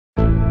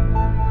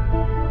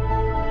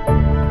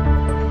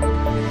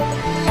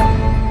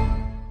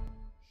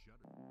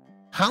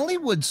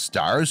Hollywood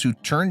stars who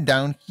turned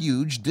down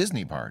huge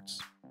Disney parts.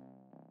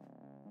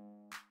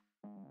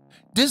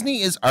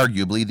 Disney is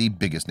arguably the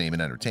biggest name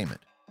in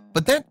entertainment,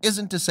 but that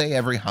isn't to say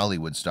every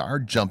Hollywood star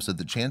jumps at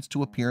the chance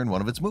to appear in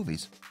one of its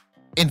movies.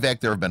 In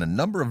fact, there have been a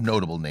number of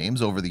notable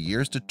names over the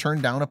years to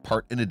turn down a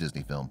part in a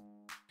Disney film.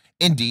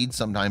 Indeed,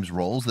 sometimes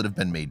roles that have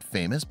been made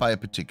famous by a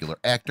particular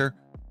actor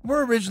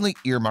were originally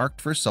earmarked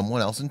for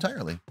someone else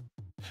entirely.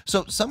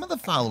 So some of the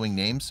following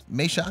names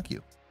may shock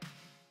you.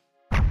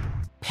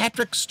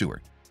 Patrick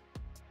Stewart.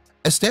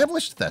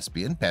 Established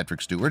thespian,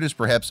 Patrick Stewart is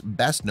perhaps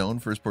best known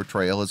for his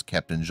portrayal as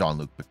Captain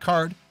Jean-Luc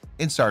Picard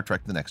in Star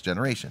Trek: The Next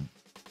Generation.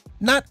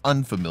 Not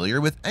unfamiliar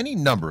with any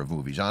number of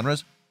movie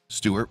genres,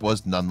 Stewart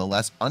was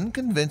nonetheless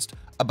unconvinced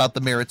about the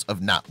merits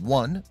of not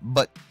one,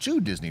 but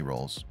two Disney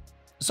roles.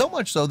 So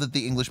much so that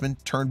the Englishman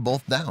turned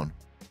both down.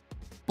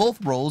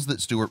 Both roles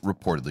that Stewart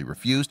reportedly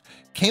refused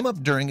came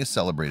up during his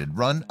celebrated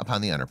run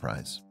upon the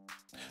Enterprise.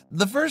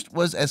 The first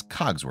was as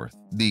Cogsworth,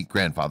 the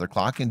grandfather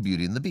clock in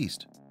Beauty and the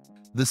Beast.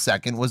 The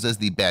second was as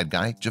the bad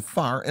guy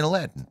Jafar in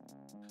Aladdin.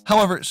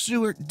 However,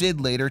 Stewart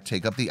did later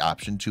take up the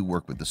option to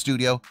work with the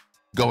studio,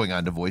 going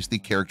on to voice the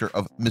character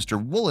of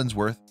Mr.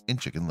 Woolensworth in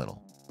Chicken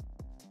Little.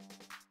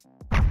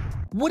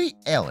 Woody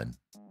Allen.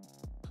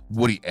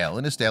 Woody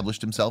Allen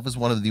established himself as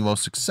one of the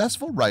most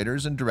successful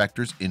writers and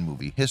directors in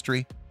movie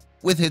history,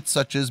 with hits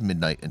such as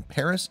Midnight in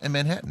Paris and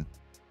Manhattan.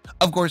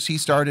 Of course, he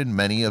starred in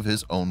many of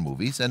his own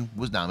movies and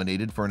was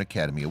nominated for an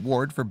Academy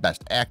Award for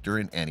Best Actor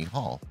in Annie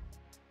Hall.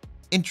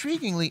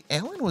 Intriguingly,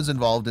 Allen was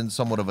involved in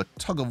somewhat of a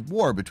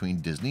tug-of-war between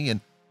Disney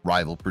and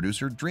rival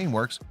producer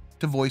DreamWorks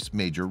to voice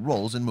major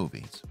roles in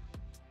movies.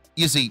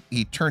 You see,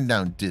 he turned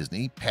down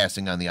Disney,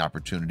 passing on the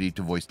opportunity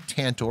to voice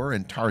Tantor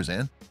and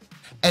Tarzan,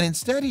 and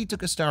instead he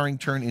took a starring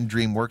turn in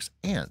DreamWorks'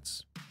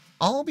 Ants,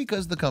 all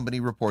because the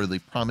company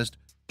reportedly promised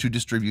to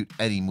distribute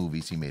any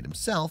movies he made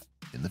himself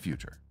in the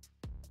future.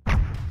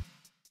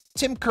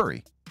 Tim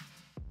Curry.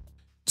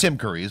 Tim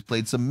Curry has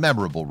played some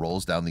memorable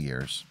roles down the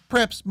years,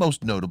 perhaps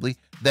most notably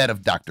that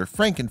of Dr.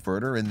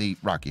 Frankenfurter in the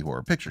Rocky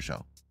Horror Picture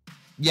Show.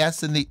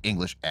 Yes, and the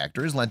English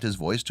actor has lent his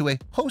voice to a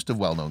host of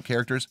well-known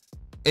characters,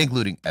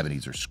 including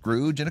Ebenezer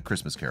Scrooge and A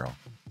Christmas Carol.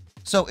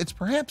 So it's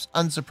perhaps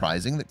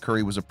unsurprising that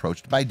Curry was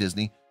approached by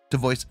Disney to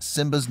voice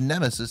Simba's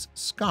nemesis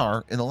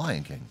Scar in The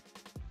Lion King.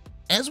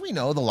 As we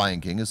know, The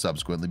Lion King has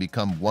subsequently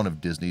become one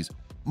of Disney's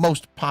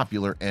most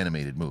popular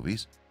animated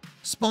movies,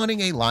 spawning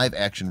a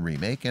live-action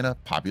remake and a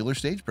popular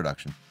stage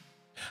production.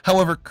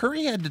 However,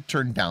 Curry had to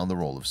turn down the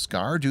role of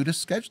Scar due to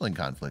scheduling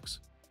conflicts.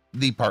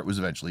 The part was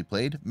eventually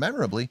played,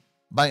 memorably,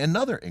 by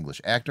another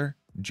English actor,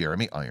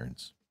 Jeremy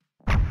Irons.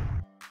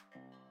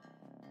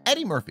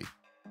 Eddie Murphy.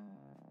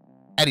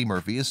 Eddie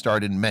Murphy has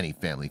starred in many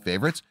family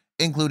favorites,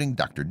 including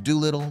Dr.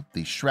 Dolittle,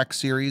 the Shrek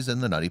series,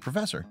 and The Nutty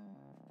Professor.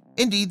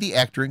 Indeed, the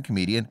actor and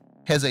comedian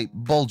has a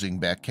bulging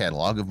back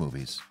catalog of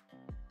movies.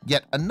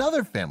 Yet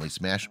another family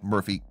smash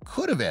Murphy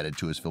could have added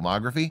to his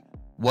filmography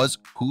was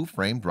Who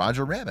Framed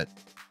Roger Rabbit.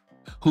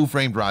 Who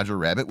Framed Roger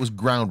Rabbit was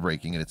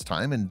groundbreaking in its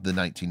time in the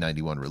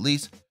 1991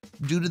 release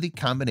due to the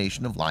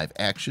combination of live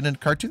action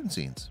and cartoon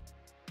scenes.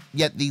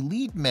 Yet the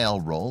lead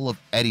male role of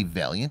Eddie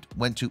Valiant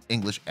went to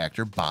English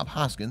actor Bob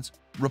Hoskins,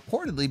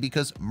 reportedly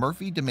because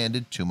Murphy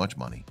demanded too much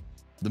money.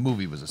 The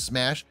movie was a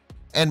smash,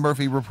 and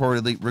Murphy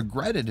reportedly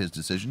regretted his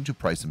decision to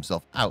price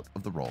himself out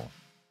of the role.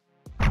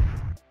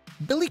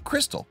 Billy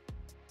Crystal.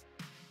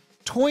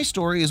 Toy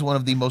Story is one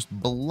of the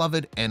most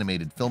beloved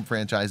animated film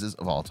franchises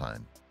of all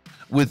time.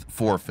 With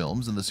 4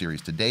 films in the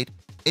series to date,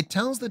 it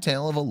tells the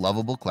tale of a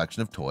lovable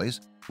collection of toys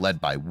led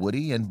by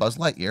Woody and Buzz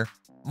Lightyear,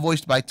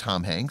 voiced by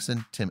Tom Hanks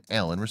and Tim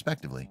Allen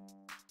respectively.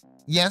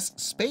 Yes,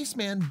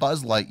 spaceman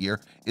Buzz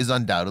Lightyear is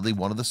undoubtedly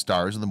one of the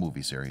stars of the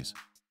movie series,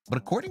 but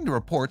according to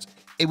reports,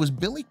 it was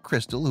Billy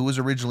Crystal who was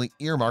originally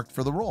earmarked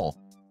for the role,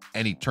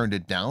 and he turned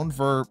it down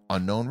for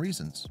unknown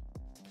reasons.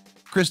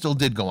 Crystal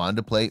did go on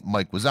to play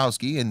Mike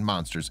Wazowski in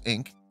Monsters,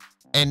 Inc.,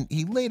 and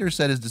he later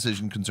said his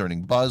decision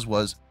concerning Buzz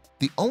was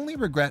the only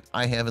regret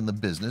I have in the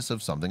business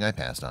of something I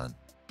passed on.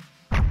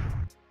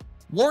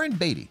 Warren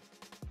Beatty.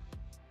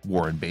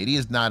 Warren Beatty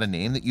is not a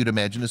name that you'd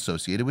imagine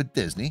associated with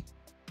Disney.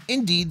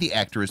 Indeed, the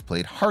actor has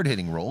played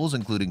hard-hitting roles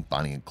including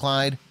Bonnie and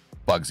Clyde,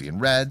 Bugsy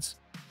and Reds.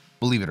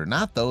 Believe it or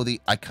not, though,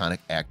 the iconic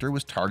actor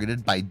was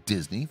targeted by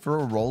Disney for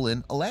a role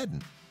in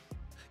Aladdin.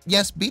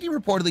 Yes, Beatty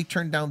reportedly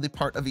turned down the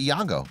part of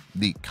Iago,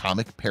 the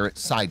comic parrot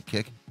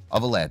sidekick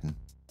of Aladdin.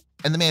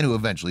 And the man who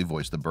eventually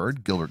voiced the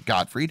bird, Gilbert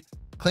Gottfried,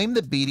 claimed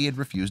that Beatty had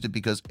refused it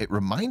because it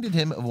reminded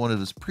him of one of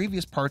his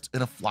previous parts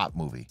in a flop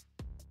movie.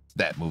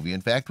 That movie,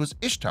 in fact, was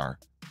Ishtar,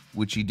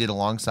 which he did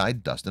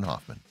alongside Dustin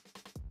Hoffman.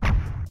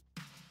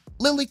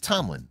 Lily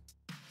Tomlin.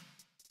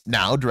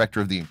 Now director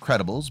of The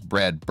Incredibles,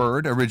 Brad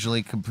Bird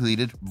originally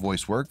completed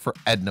voice work for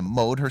Edna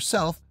Mode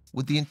herself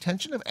with the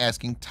intention of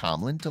asking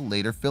Tomlin to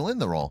later fill in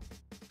the role.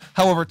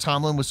 However,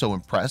 Tomlin was so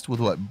impressed with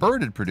what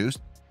Bird had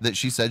produced that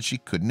she said she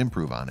couldn't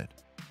improve on it.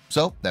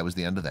 So that was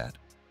the end of that.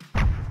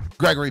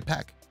 Gregory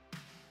Peck.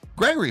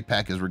 Gregory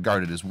Peck is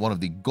regarded as one of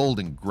the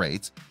golden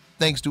greats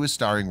thanks to his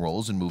starring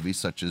roles in movies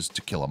such as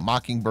To Kill a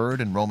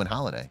Mockingbird and Roman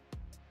Holiday.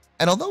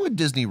 And although a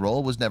Disney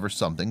role was never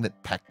something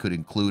that Peck could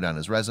include on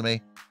his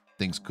resume,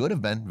 things could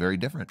have been very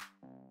different.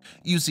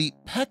 You see,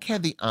 Peck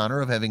had the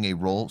honor of having a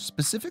role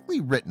specifically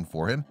written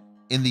for him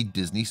in the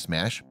Disney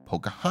smash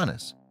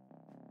Pocahontas.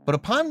 But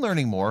upon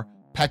learning more,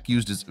 Peck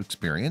used his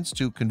experience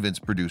to convince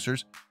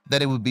producers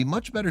that it would be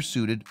much better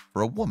suited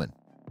for a woman.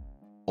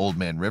 Old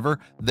Man River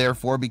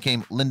therefore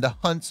became Linda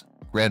Hunt's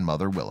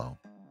grandmother Willow.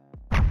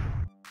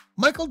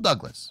 Michael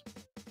Douglas.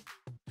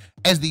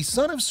 As the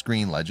son of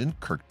screen legend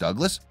Kirk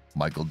Douglas,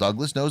 Michael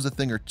Douglas knows a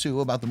thing or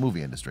two about the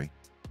movie industry.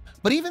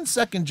 But even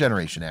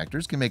second-generation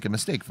actors can make a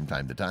mistake from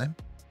time to time.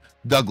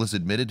 Douglas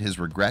admitted his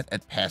regret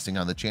at passing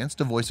on the chance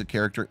to voice a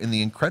character in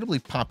the incredibly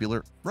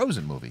popular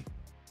Frozen movie.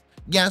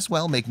 Yes,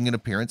 while making an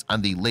appearance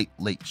on The Late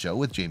Late Show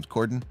with James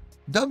Corden,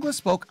 Douglas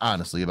spoke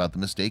honestly about the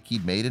mistake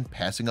he'd made in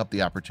passing up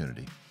the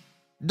opportunity.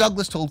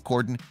 Douglas told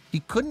Corden he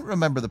couldn't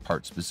remember the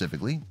part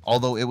specifically,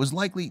 although it was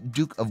likely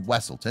Duke of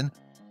Weselton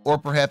or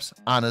perhaps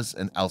Anna's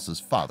and Elsa's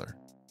father.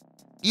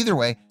 Either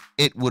way,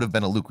 it would have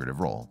been a lucrative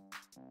role.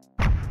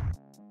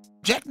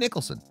 Jack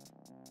Nicholson.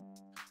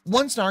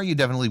 One star you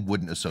definitely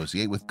wouldn't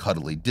associate with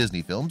cuddly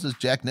Disney films is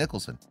Jack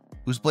Nicholson,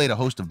 who's played a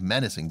host of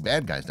menacing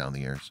bad guys down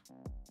the years.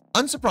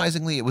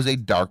 Unsurprisingly, it was a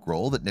dark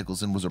role that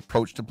Nicholson was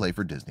approached to play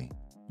for Disney,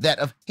 that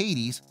of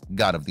Hades,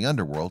 god of the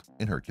underworld,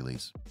 in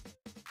Hercules.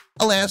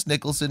 Alas,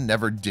 Nicholson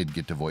never did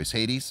get to voice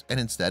Hades, and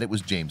instead it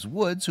was James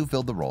Woods who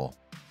filled the role.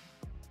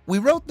 We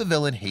wrote the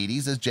villain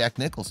Hades as Jack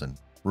Nicholson,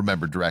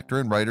 remembered director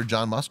and writer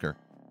John Musker.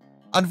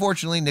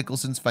 Unfortunately,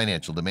 Nicholson's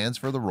financial demands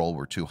for the role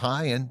were too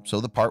high, and so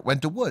the part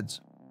went to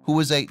Woods, who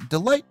was a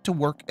delight to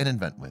work and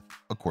invent with,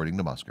 according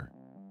to Musker.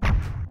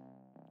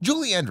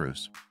 Julie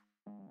Andrews.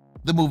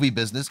 The movie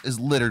business is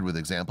littered with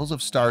examples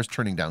of stars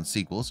turning down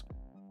sequels,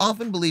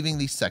 often believing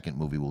the second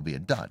movie will be a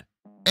dud,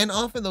 and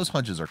often those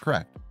hunches are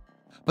correct.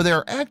 But there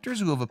are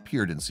actors who have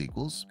appeared in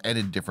sequels and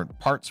in different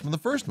parts from the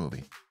first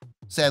movie.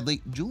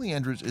 Sadly, Julie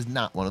Andrews is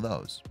not one of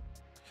those.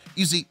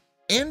 You see,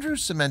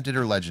 Andrews cemented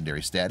her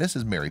legendary status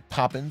as Mary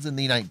Poppins in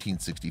the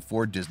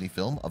 1964 Disney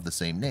film of the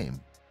same name.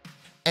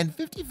 And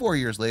 54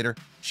 years later,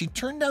 she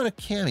turned down a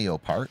cameo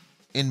part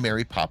in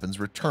Mary Poppins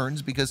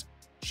Returns because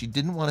she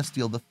didn't want to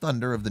steal the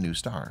thunder of the new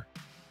star.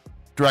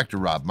 Director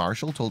Rob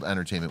Marshall told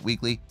Entertainment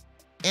Weekly,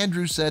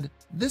 Andrews said,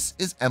 "This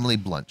is Emily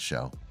Blunt's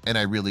show, and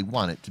I really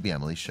want it to be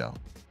Emily's show."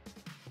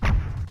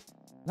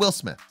 Will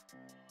Smith.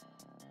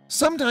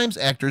 Sometimes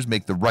actors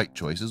make the right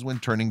choices when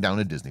turning down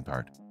a Disney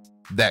part.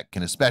 That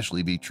can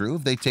especially be true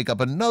if they take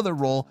up another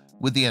role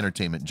with the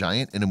entertainment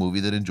giant in a movie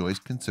that enjoys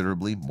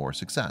considerably more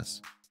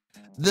success.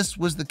 This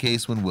was the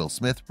case when Will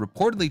Smith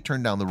reportedly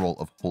turned down the role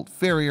of Holt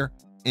Ferrier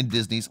in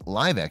Disney's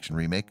live-action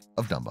remake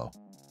of Dumbo.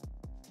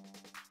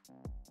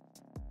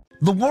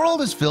 The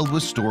world is filled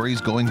with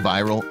stories going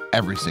viral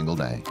every single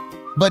day.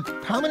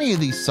 But how many of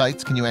these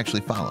sites can you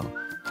actually follow?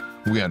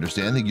 We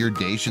understand that your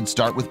day should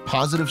start with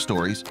positive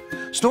stories,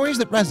 stories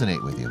that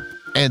resonate with you.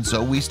 And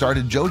so we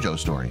started JoJo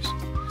Stories.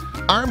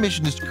 Our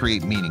mission is to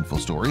create meaningful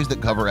stories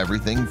that cover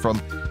everything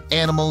from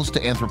animals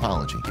to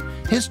anthropology,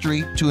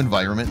 history to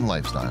environment and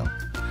lifestyle.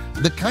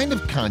 The kind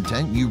of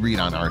content you read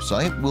on our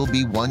site will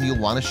be one you'll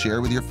want to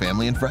share with your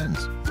family and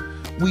friends.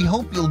 We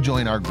hope you'll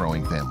join our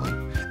growing family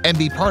and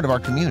be part of our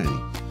community.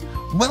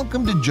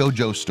 Welcome to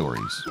JoJo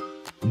Stories,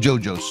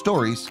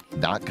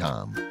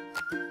 jojostories.com.